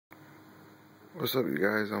What's up, you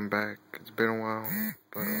guys? I'm back. It's been a while,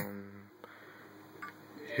 but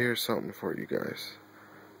here's something for you guys.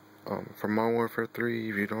 For Modern Warfare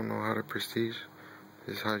 3, if you don't know how to prestige,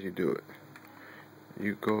 this is how you do it.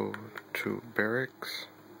 You go to barracks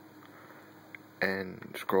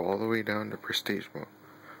and scroll all the way down to prestige mode.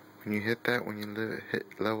 When you hit that, when you hit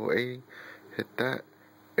level 80, hit that,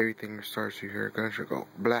 everything starts. You hear a gunshot go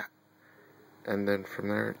blah, and then from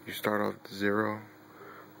there you start off to 0.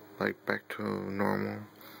 Like back to normal.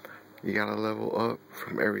 You gotta level up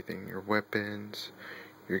from everything, your weapons,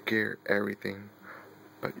 your gear, everything,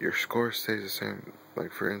 but your score stays the same.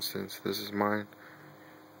 Like for instance, this is mine,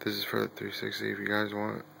 this is for the 360. If you guys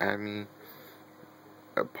want, add me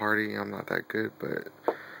a party. I'm not that good, but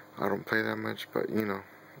I don't play that much, but you know,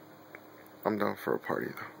 I'm down for a party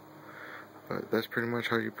though. But that's pretty much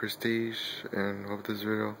how you prestige, and hope this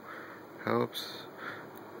video helps.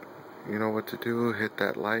 You know what to do. Hit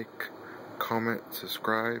that like, comment,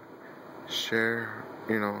 subscribe, share,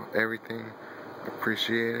 you know, everything.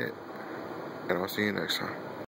 Appreciate it, and I'll see you next time.